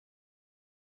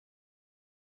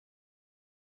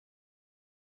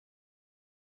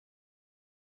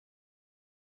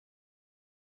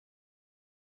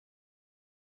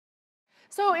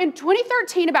So in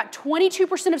 2013, about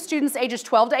 22% of students ages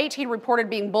 12 to 18 reported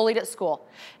being bullied at school.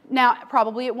 Now,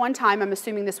 probably at one time, I'm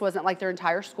assuming this wasn't like their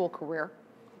entire school career,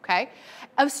 okay?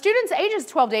 Of students ages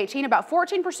 12 to 18, about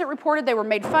 14% reported they were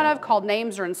made fun of, called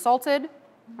names, or insulted,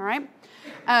 all right?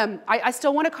 I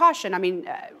still want to caution, I mean,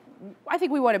 I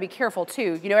think we want to be careful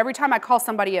too. You know, every time I call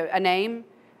somebody a name,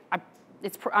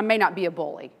 I may not be a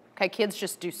bully. Okay, kids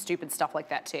just do stupid stuff like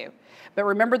that too. But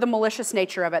remember the malicious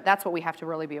nature of it. That's what we have to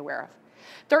really be aware of.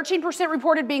 13%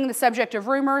 reported being the subject of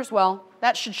rumors. Well,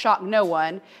 that should shock no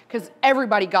one because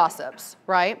everybody gossips,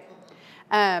 right?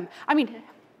 I mean,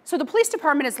 so the police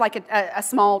department is like a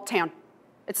small town.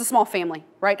 It's a small family,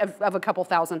 right, of a couple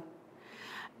thousand.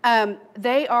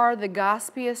 They are the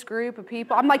gossipiest group of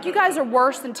people. I'm like, you guys are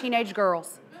worse than teenage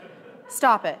girls.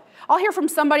 Stop it. I'll hear from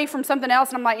somebody from something else,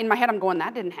 and I'm like, in my head, I'm going,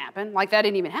 that didn't happen. Like, that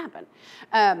didn't even happen.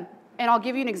 And I'll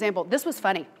give you an example. This was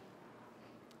funny.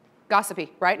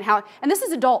 Gossipy, right? And this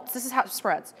is adults. This is how it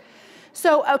spreads.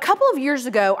 So a couple of years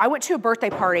ago, I went to a birthday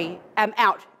party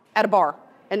out at a bar,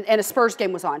 and a Spurs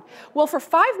game was on. Well, for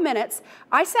 5 minutes,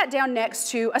 I sat down next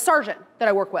to a sergeant that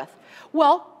I work with.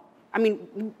 Well, I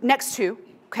mean, next to,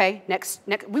 okay, next,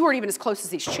 we weren't even as close as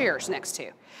these chairs next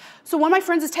to. So one of my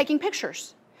friends is taking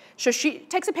pictures. So she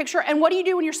takes a picture, and what do you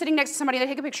do when you're sitting next to somebody and they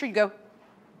take a picture? You go,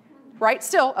 right,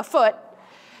 still, a foot,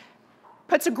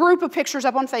 puts a group of pictures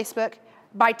up on Facebook.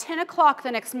 By 10 o'clock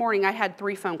the next morning, I had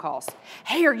 3 phone calls.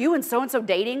 Hey, are you and so-and-so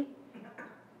dating?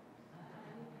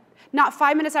 Not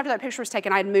 5 minutes after that picture was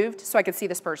taken, I had moved so I could see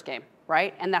the Spurs game,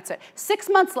 right? And that's it. 6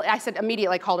 months later, I said,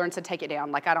 immediately called her and said, take it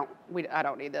down. Like, I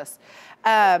don't need this.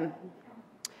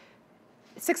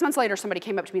 6 months later, somebody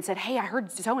came up to me and said, hey, I heard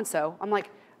so-and-so. I'm like,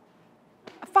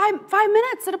 five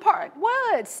minutes at a park.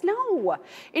 What? No.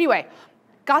 Anyway,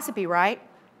 gossipy, right?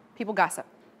 People gossip.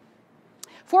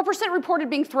 4% reported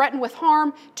being threatened with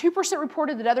harm. 2%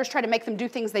 reported that others tried to make them do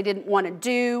things they didn't want to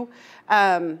do.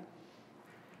 About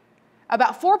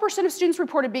 4% of students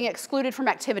reported being excluded from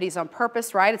activities on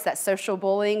purpose, right? It's that social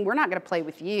bullying. We're not going to play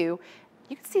with you.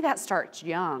 You can see that starts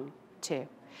young, too.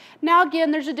 Now,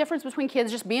 again, there's a difference between kids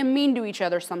just being mean to each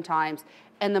other sometimes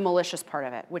and the malicious part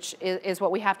of it, which is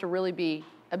what we have to really be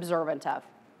observant of,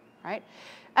 right?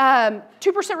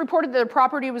 2% reported that their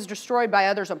property was destroyed by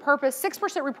others on purpose.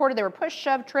 6% reported they were pushed,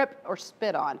 shoved, tripped, or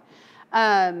spit on.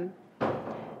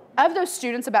 Of those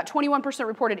students, about 21%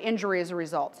 reported injury as a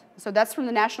result. So that's from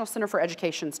the National Center for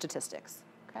Education Statistics,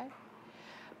 okay?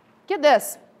 Get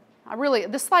this.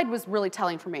 This slide was really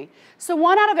telling for me. So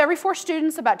 1 out of every 4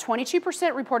 students, about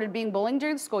 22% reported being bullied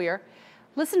during the school year.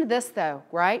 Listen to this though,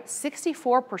 right?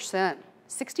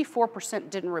 64%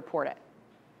 didn't report it.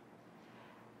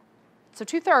 So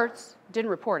 2/3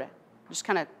 didn't report it. Just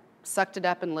kind of sucked it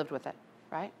up and lived with it,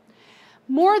 right?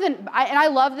 And I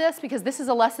love this because this is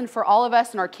a lesson for all of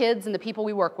us and our kids and the people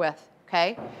we work with,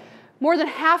 okay? More than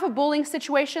half of bullying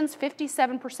situations,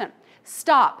 57%,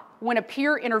 stop when a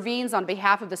peer intervenes on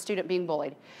behalf of the student being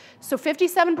bullied. So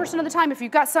 57% of the time, if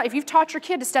you've taught your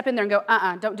kid to step in there and go,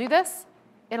 don't do this,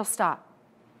 it'll stop,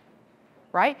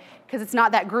 right? Because it's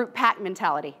not that group pack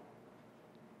mentality,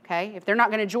 okay? If they're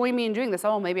not going to join me in doing this,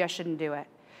 oh, maybe I shouldn't do it.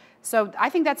 So I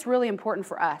think that's really important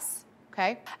for us,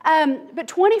 okay? But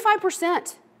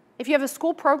 25%, if you have a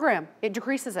school program, it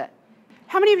decreases it.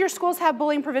 How many of your schools have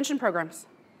bullying prevention programs?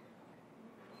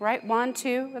 Right, 1,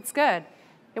 2, that's good.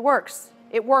 It works.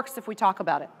 It works if we talk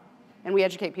about it and we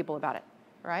educate people about it,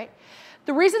 right?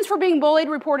 The reasons for being bullied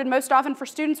reported most often for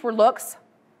students were looks,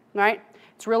 right?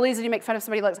 It's real easy to make fun of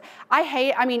somebody's looks.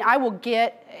 I will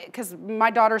get, because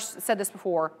my daughter said this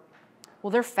before,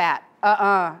 well, they're fat.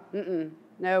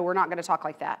 No, we're not going to talk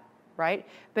like that, right?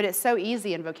 But it's so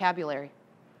easy in vocabulary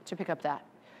to pick up that.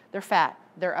 They're fat,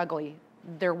 they're ugly,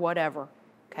 they're whatever,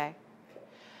 okay?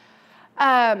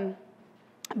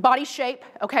 Body shape,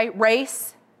 okay,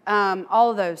 race,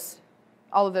 all of those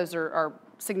are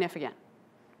significant,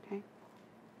 okay?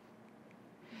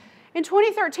 In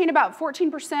 2013, about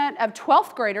 14% of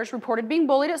 12th graders reported being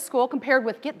bullied at school compared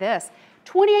with, get this,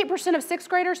 28% of 6th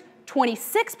graders,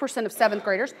 26% of 7th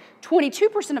graders,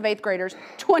 22% of 8th graders,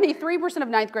 23% of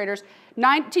 9th graders,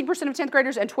 19% of 10th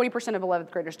graders, and 20% of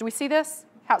 11th graders. Do we see this,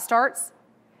 how it starts?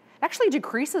 It actually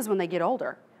decreases when they get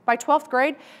older. By 12th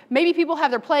grade, maybe people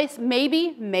have their place.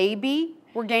 Maybe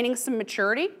we're gaining some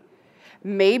maturity.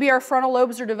 Maybe our frontal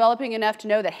lobes are developing enough to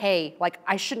know that, hey, like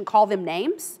I shouldn't call them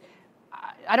names.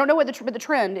 I don't know what but the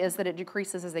trend is that it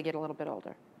decreases as they get a little bit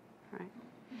older. Right?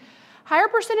 Higher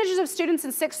percentages of students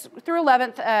in 6th through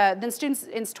 11th than students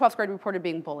in 12th grade reported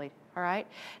being bullied. All right.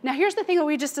 Now here's the thing that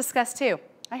we just discussed too.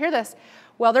 I hear this.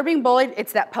 Well, they're being bullied.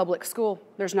 It's that public school.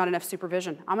 There's not enough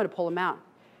supervision. I'm going to pull them out.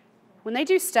 When they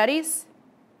do studies,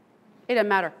 It doesn't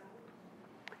matter.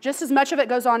 Just as much of it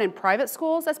goes on in private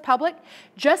schools as public,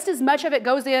 just as much of it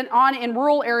goes on in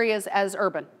rural areas as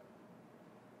urban,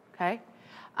 okay?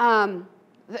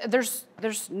 There's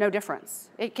no difference.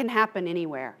 It can happen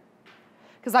anywhere.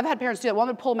 Because I've had parents do that. Well, I'm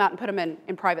going to pull them out and put them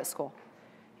in private school.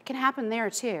 It can happen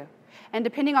there too. And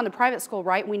depending on the private school,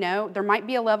 right, we know there might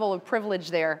be a level of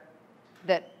privilege there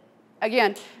that,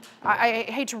 again, I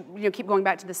hate to keep going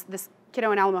back to this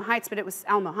kiddo in Alamo Heights, but it was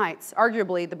Alamo Heights,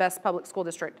 arguably the best public school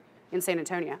district in San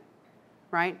Antonio,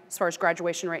 right, as far as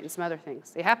graduation rate and some other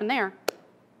things. It happened there.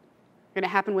 And it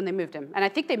happened when they moved him. And I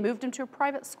think they moved him to a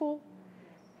private school.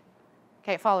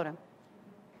 Okay, it followed him.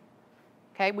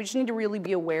 Okay, we just need to really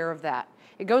be aware of that.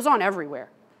 It goes on everywhere.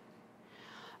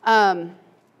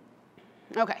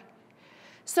 Okay.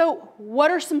 So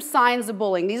what are some signs of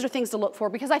bullying? These are things to look for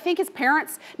because I think as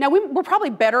parents, now we're probably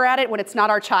better at it when it's not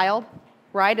our child,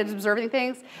 right, at observing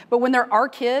things. But when they're our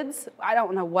kids, I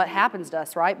don't know what happens to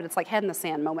us, right? But it's like head in the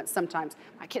sand moments sometimes.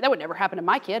 My kid, that would never happen to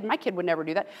my kid. My kid would never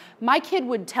do that. My kid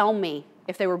would tell me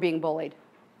if they were being bullied,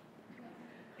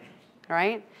 all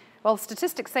right? Well,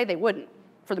 statistics say they wouldn't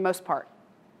for the most part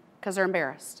because they're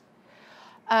embarrassed.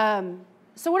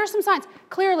 So what are some signs?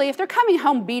 Clearly, if they're coming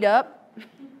home beat up,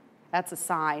 that's a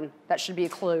sign. That should be a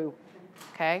clue,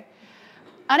 okay?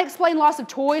 Unexplained loss of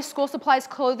toys, school supplies,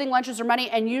 clothing, lunches, or money,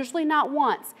 and usually not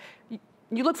once.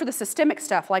 You look for the systemic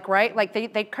stuff, like, right? Like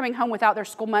they're coming home without their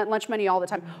school lunch money all the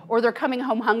time, or they're coming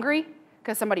home hungry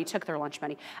because somebody took their lunch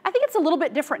money. I think it's a little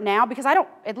bit different now because I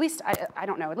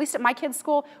don't know, at least at my kids'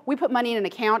 school, we put money in an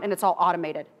account and it's all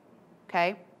automated,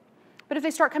 okay? But if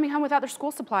they start coming home without their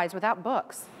school supplies, without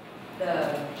books.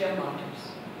 The gym lockers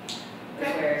is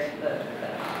where the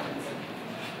happens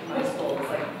in my school. It's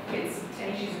like kids'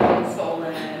 tennis shoes are being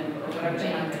stolen or whatever they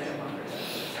have in their gym lockers.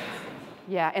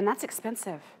 Yeah, and that's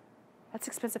expensive. That's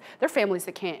expensive. There are families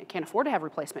that can't afford to have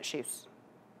replacement shoes,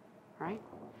 right?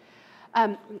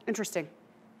 Interesting.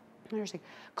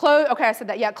 Okay, I said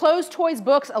that. Yeah, clothes, toys,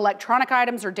 books, electronic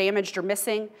items are damaged or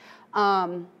missing.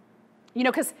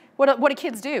 Because what do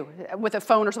kids do with a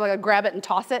phone or something? Like grab it and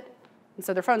toss it, and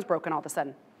so their phone's broken all of a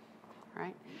sudden,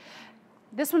 right?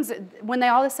 This one's when they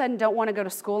all of a sudden don't want to go to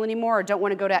school anymore or don't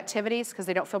want to go to activities because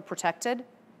they don't feel protected,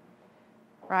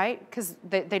 right? Because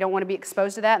they don't want to be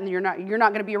exposed to that, and you're not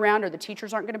going to be around, or the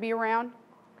teachers aren't going to be around.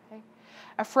 Okay?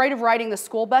 Afraid of riding the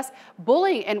school bus,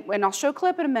 bullying, and I'll show a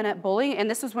clip in a minute. Bullying, and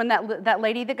this was when that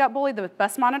lady that got bullied, the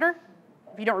bus monitor.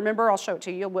 If you don't remember, I'll show it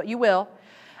to you. You will.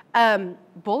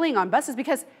 Bullying on buses,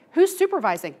 because who's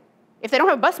supervising? If they don't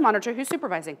have a bus monitor, who's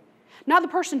supervising? Not the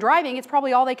person driving. It's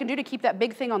probably all they can do to keep that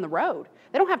big thing on the road.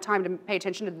 They don't have time to pay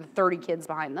attention to the 30 kids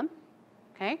behind them.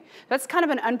 Okay? That's kind of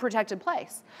an unprotected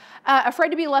place. Afraid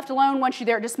to be left alone once you're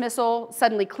there at dismissal,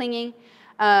 suddenly clinging,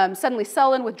 suddenly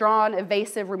sullen, withdrawn,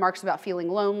 evasive, remarks about feeling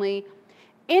lonely.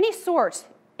 Any sort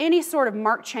of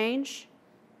marked change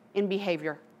in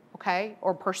behavior, okay,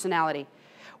 or personality.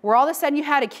 Where all of a sudden you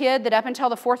had a kid that up until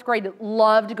the 4th grade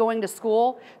loved going to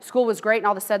school. School was great, and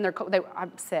all of a sudden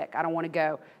I'm sick, I don't want to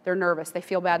go. They're nervous, they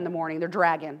feel bad in the morning, they're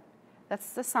dragging.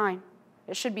 That's a sign.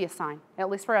 It should be a sign, at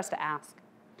least for us to ask.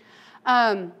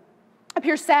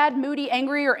 Appears sad, moody,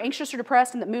 angry, or anxious or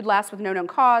depressed, and that mood lasts with no known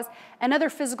cause, and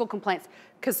other physical complaints.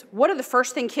 Because what are the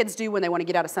first thing kids do when they want to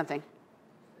get out of something?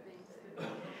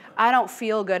 I don't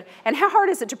feel good. And how hard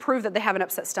is it to prove that they have an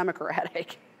upset stomach or a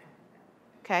headache?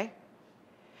 Okay?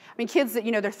 I mean, kids that,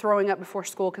 they're throwing up before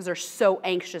school because they're so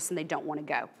anxious and they don't want to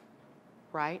go,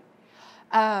 right?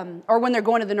 Or when they're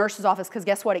going to the nurse's office because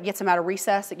guess what? It gets them out of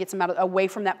recess. It gets them away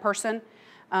from that person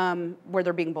where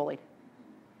they're being bullied,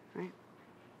 right?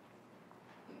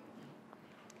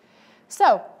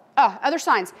 So, other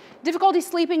signs. Difficulty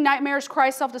sleeping, nightmares,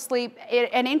 cries self to sleep,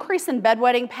 an increase in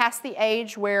bedwetting past the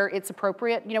age where it's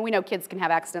appropriate. We know kids can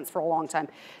have accidents for a long time.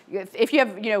 If you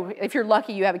have, if you're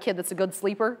lucky, you have a kid that's a good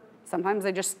sleeper. Sometimes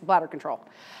they just bladder control.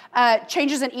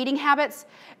 Changes in eating habits.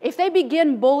 If they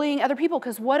begin bullying other people,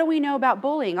 because what do we know about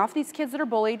bullying? Often these kids that are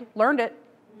bullied learned it.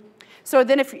 So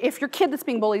then if your kid that's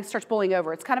being bullied starts bullying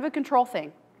over, it's kind of a control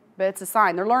thing, but it's a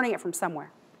sign. They're learning it from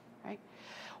somewhere, right?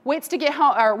 Waits to get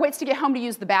home to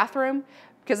use the bathroom,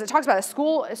 because it talks about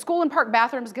school and park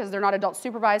bathrooms, because they're not adult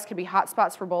supervised, could be hot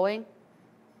spots for bullying,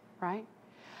 right?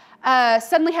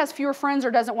 Suddenly has fewer friends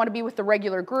or doesn't want to be with the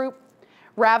regular group.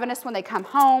 Ravenous when they come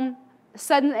home,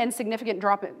 sudden and significant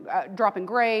drop in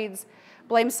grades,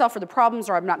 blame self for the problems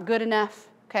or I'm not good enough,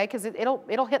 okay, because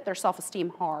it'll hit their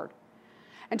self-esteem hard.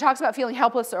 And talks about feeling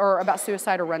helpless or about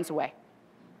suicide or runs away,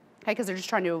 okay, because they're just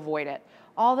trying to avoid it.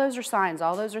 All those are signs.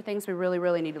 All those are things we really,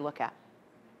 really need to look at,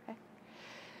 okay.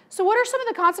 So what are some of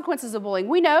the consequences of bullying?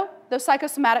 We know those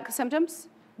psychosomatic symptoms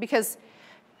because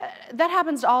That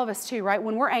happens to all of us too, right?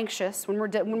 When we're anxious, when we're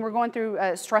going through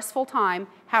a stressful time,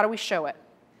 how do we show it?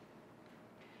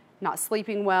 Not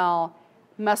sleeping well,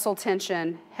 muscle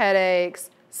tension,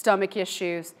 headaches, stomach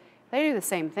issues. They do the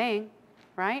same thing,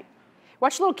 right?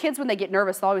 Watch little kids when they get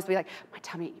nervous, they'll always be like, my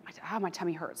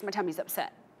tummy hurts, my tummy's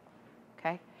upset,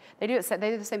 okay? They do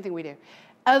the same thing we do.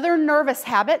 Other nervous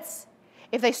habits,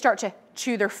 if they start to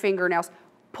chew their fingernails,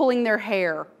 pulling their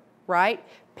hair, right?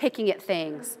 Picking at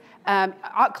things.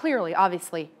 Clearly,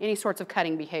 obviously, any sorts of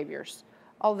cutting behaviors.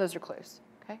 All of those are clues,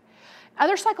 okay?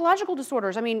 Other psychological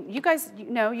disorders, I mean, you guys,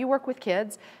 you work with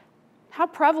kids. How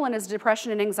prevalent is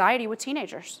depression and anxiety with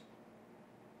teenagers?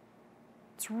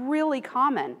 It's really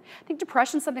common. I think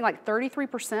depression is something like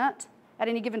 33% at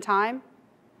any given time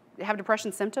have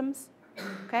depression symptoms,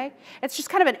 okay? It's just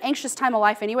kind of an anxious time of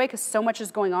life anyway because so much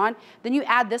is going on. Then you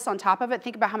add this on top of it,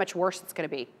 think about how much worse it's going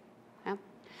to be.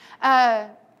 Yeah?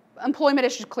 Employment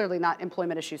issues, clearly not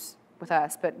employment issues with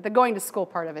us, but the going to school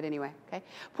part of it anyway, okay?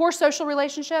 Poor social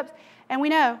relationships, and we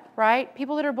know, right?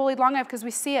 People that are bullied long enough, because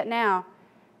we see it now,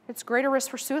 it's greater risk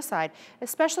for suicide.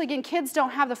 Especially, again, kids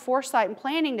don't have the foresight and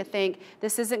planning to think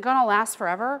this isn't gonna last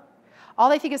forever. All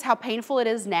they think is how painful it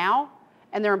is now,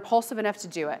 and they're impulsive enough to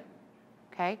do it,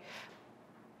 okay?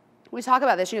 We talk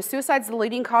about this, suicide's the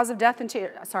leading cause of death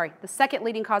the second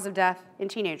leading cause of death in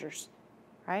teenagers,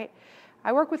 right?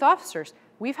 I work with officers.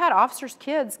 We've had officers'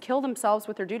 kids kill themselves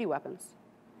with their duty weapons,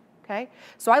 okay?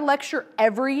 So I lecture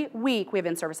every week. We have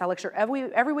in-service. I lecture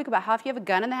every week about how if you have a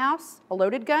gun in the house, a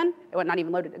loaded gun, well, not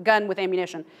even loaded, a gun with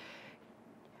ammunition,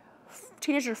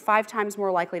 teenagers are 5 times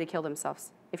more likely to kill themselves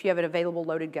if you have an available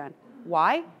loaded gun.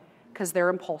 Why? Because they're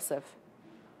impulsive,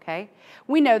 okay?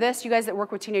 We know this. You guys that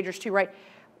work with teenagers too, right?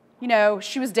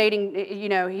 She was dating,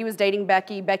 he was dating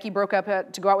Becky. Becky broke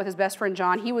up to go out with his best friend,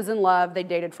 John. He was in love. They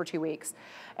dated for 2 weeks.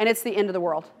 And it's the end of the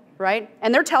world, right?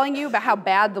 And they're telling you about how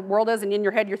bad the world is, and in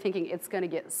your head you're thinking, it's going to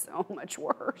get so much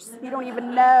worse. You don't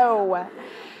even know.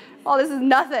 Oh, this is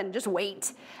nothing. Just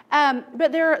wait.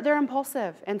 But they're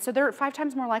impulsive. And so they're 5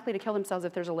 times more likely to kill themselves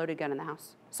if there's a loaded gun in the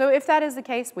house. So if that is the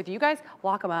case with you guys,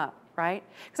 lock them up, right?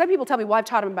 Because some people tell me, well, I've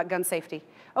taught them about gun safety.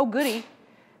 Oh, goody.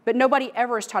 But nobody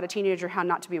ever has taught a teenager how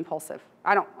not to be impulsive.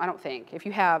 I don't think. If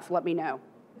you have, let me know,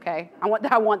 okay? I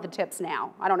want the tips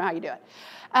now. I don't know how you do it.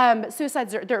 But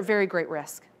suicides, they're a very great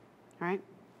risk, all right?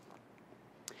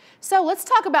 So let's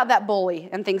talk about that bully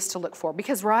and things to look for.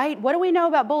 Because, right, what do we know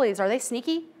about bullies? Are they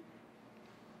sneaky?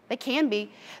 They can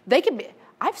be. They can be.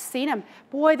 I've seen them.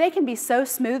 Boy, they can be so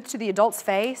smooth to the adult's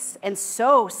face and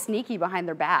so sneaky behind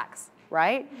their backs,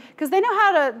 right? Because they know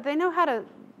how to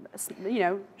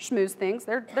schmooze things.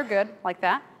 They're good like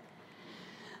that.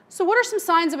 So what are some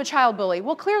signs of a child bully?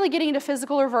 Well, clearly getting into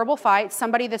physical or verbal fights,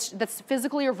 somebody that's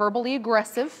physically or verbally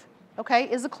aggressive, okay,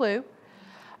 is a clue.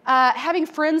 Having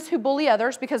friends who bully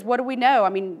others, because what do we know? I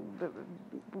mean,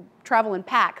 travel in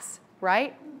packs,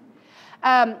 right?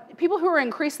 People who are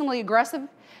increasingly aggressive,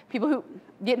 people who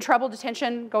get in trouble,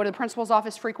 detention, go to the principal's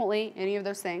office frequently, any of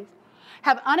those things.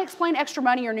 Have unexplained extra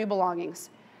money or new belongings.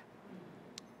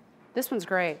 This one's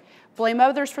great. Blame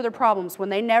others for their problems when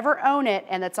they never own it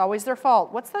and it's always their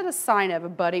fault. What's that a sign of? A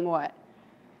budding what?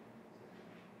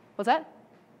 What's that?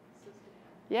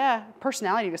 Yeah,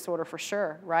 personality disorder for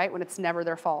sure, right? When it's never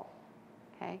their fault,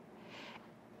 okay?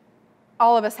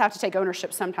 All of us have to take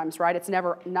ownership sometimes, right? It's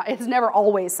never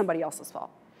always somebody else's fault.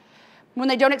 When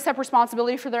they don't accept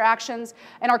responsibility for their actions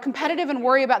and are competitive and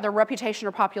worry about their reputation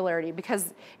or popularity,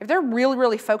 because if they're really,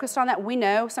 really focused on that, we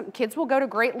know some kids will go to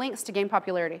great lengths to gain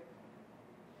popularity.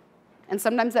 And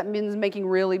sometimes that means making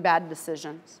really bad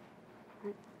decisions.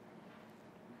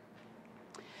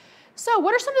 So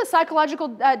what are some of the psychological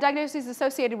diagnoses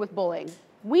associated with bullying?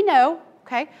 We know,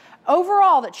 okay,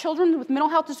 overall that children with mental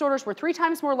health disorders were 3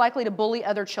 times more likely to bully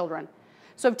other children.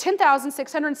 So of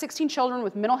 10,616 children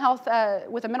with a mental health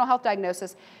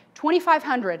diagnosis,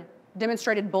 2,500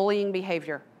 demonstrated bullying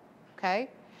behavior, okay?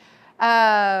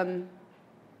 And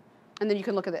then you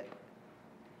can look at it.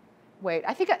 Wait,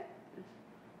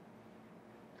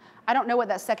 I don't know what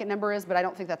that second number is, but I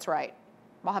don't think that's right.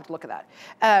 I'll have to look at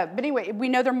that. But anyway, we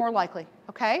know they're more likely,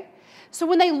 okay? So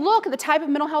when they look at the type of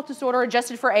mental health disorder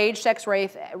adjusted for age, sex,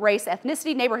 race,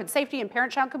 ethnicity, neighborhood safety, and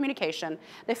parent-child communication,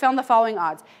 they found the following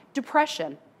odds.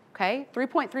 Depression, okay,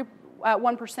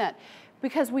 3.31%.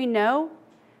 Because we know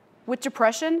with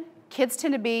depression, kids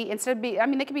tend to be, they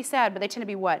can be sad, but they tend to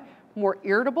be what? More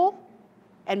irritable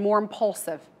and more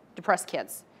impulsive, depressed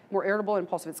kids. More irritable and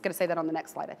impulsive. It's going to say that on the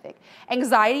next slide, I think.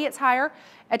 Anxiety, it's higher.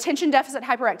 Attention deficit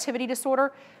hyperactivity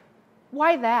disorder.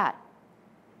 Why that?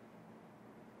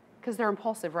 Because they're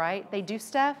impulsive, right? They do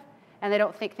stuff and they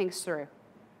don't think things through,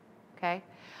 okay?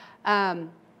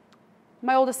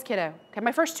 My oldest kiddo. Okay,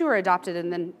 my first two are adopted,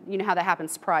 and then you know how that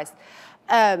happens, surprise.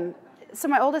 So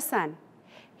my oldest son,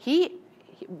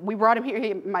 we brought him here.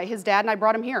 His dad and I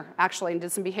brought him here, actually, and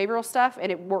did some behavioral stuff,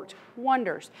 and it worked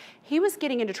wonders. He was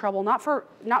getting into trouble, not for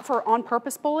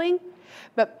on-purpose bullying,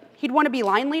 but he'd want to be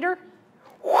line leader.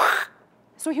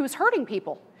 So he was hurting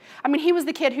people. I mean, he was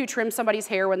the kid who trimmed somebody's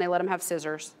hair when they let him have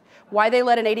scissors. Why they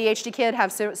let an ADHD kid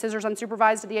have scissors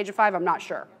unsupervised at the age of 5, I'm not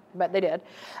sure, but they did.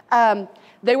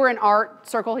 They were in art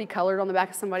circle. He colored on the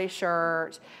back of somebody's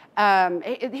shirt.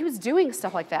 He was doing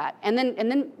stuff like that. And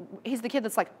then he's the kid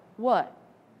that's like, what?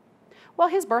 Well,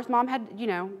 his birth mom had,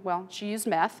 well, she used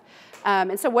meth.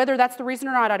 And so whether that's the reason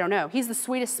or not, I don't know. He's the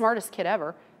sweetest, smartest kid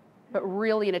ever, but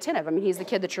really inattentive. I mean, he's the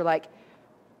kid that you're like,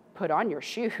 put on your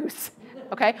shoes,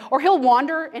 okay? Or he'll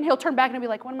wander and he'll turn back and he'll be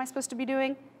like, what am I supposed to be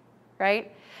doing,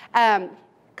 right?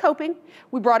 Coping.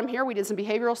 We brought him here. We did some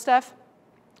behavioral stuff.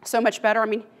 So much better. I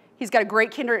mean, he's got a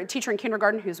great teacher in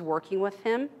kindergarten who's working with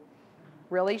him.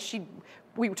 Really,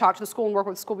 we talked to the school and worked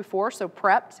with the school before, so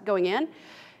prepped going in.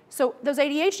 So those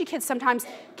ADHD kids sometimes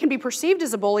can be perceived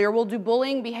as a bully or will do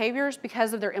bullying behaviors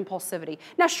because of their impulsivity.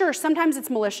 Now, sure, sometimes it's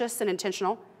malicious and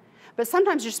intentional, but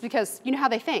sometimes just because you know how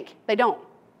they think. They don't,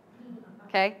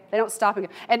 okay? They don't stop.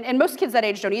 And most kids that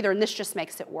age don't either, and this just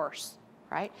makes it worse,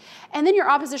 right? And then your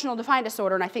oppositional defiant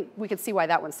disorder, and I think we can see why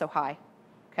that one's so high,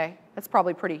 okay? That's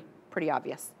probably pretty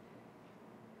obvious.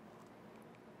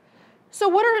 So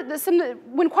what are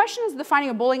when questions the finding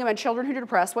of bullying among children who are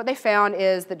depressed, what they found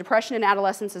is that depression in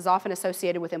adolescence is often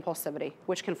associated with impulsivity,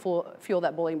 which can fuel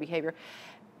that bullying behavior.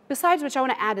 Besides which, I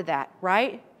want to add to that,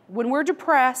 right? When we're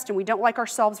depressed and we don't like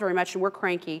ourselves very much and we're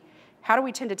cranky, how do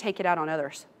we tend to take it out on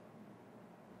others?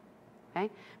 Okay?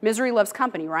 Misery loves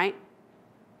company, right?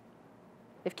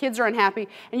 If kids are unhappy,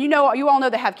 and you all know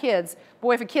they have kids,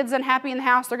 boy, if a kid's unhappy in the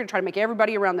house, they're going to try to make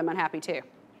everybody around them unhappy too,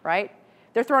 right?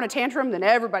 They're throwing a tantrum, then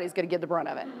everybody's going to get the brunt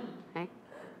of it. Okay?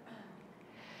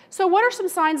 So what are some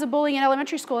signs of bullying in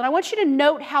elementary school? And I want you to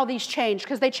note how these change,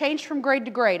 because they change from grade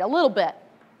to grade a little bit.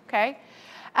 Okay?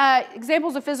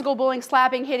 Examples of physical bullying: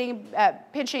 slapping, hitting,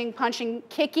 pinching, punching,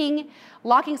 kicking,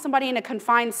 locking somebody in a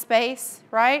confined space,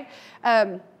 right?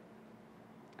 The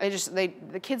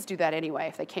kids do that anyway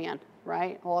if they can,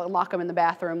 right? Or lock them in the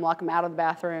bathroom, lock them out of the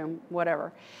bathroom,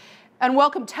 whatever.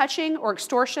 Unwelcome touching or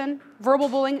extortion, verbal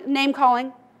bullying, name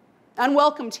calling,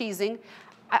 unwelcome teasing.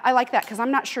 I like that because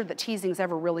I'm not sure that teasing is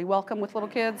ever really welcome with little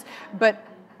kids, but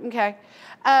okay.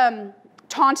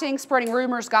 Taunting, spreading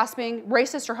rumors, gossiping,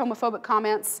 racist or homophobic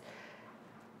comments.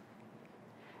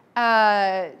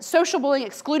 Social bullying,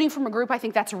 excluding from a group, I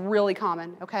think that's really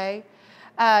common, okay?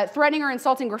 Threatening or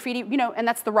insulting graffiti, and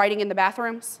that's the writing in the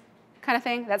bathrooms kind of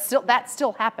thing. That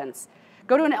still happens.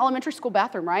 Go to an elementary school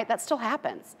bathroom, right? That still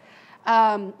happens.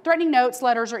 Threatening notes,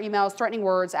 letters, or emails, threatening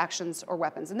words, actions, or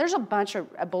weapons. And there's a bunch of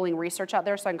bullying research out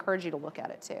there, so I encourage you to look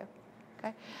at it too.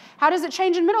 Okay? How does it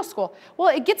change in middle school? Well,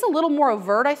 it gets a little more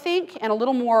overt, I think, and a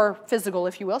little more physical,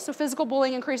 if you will. So physical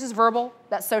bullying increases, verbal,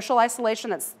 that social isolation,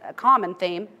 that's a common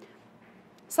theme.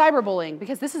 Cyberbullying,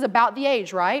 because this is about the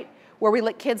age, right, where we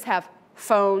let kids have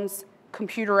phones,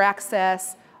 computer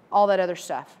access, all that other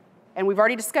stuff. And we've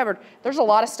already discovered there's a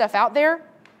lot of stuff out there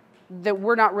that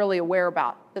we're not really aware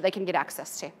about that they can get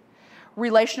access to.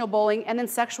 Relational bullying, and then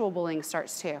sexual bullying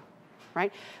starts too,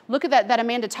 right? Look at that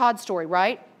Amanda Todd story,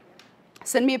 right?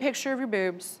 Send me a picture of your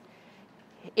boobs.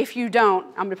 If you don't,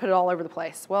 I'm going to put it all over the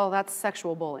place. Well, that's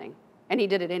sexual bullying, and he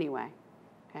did it anyway.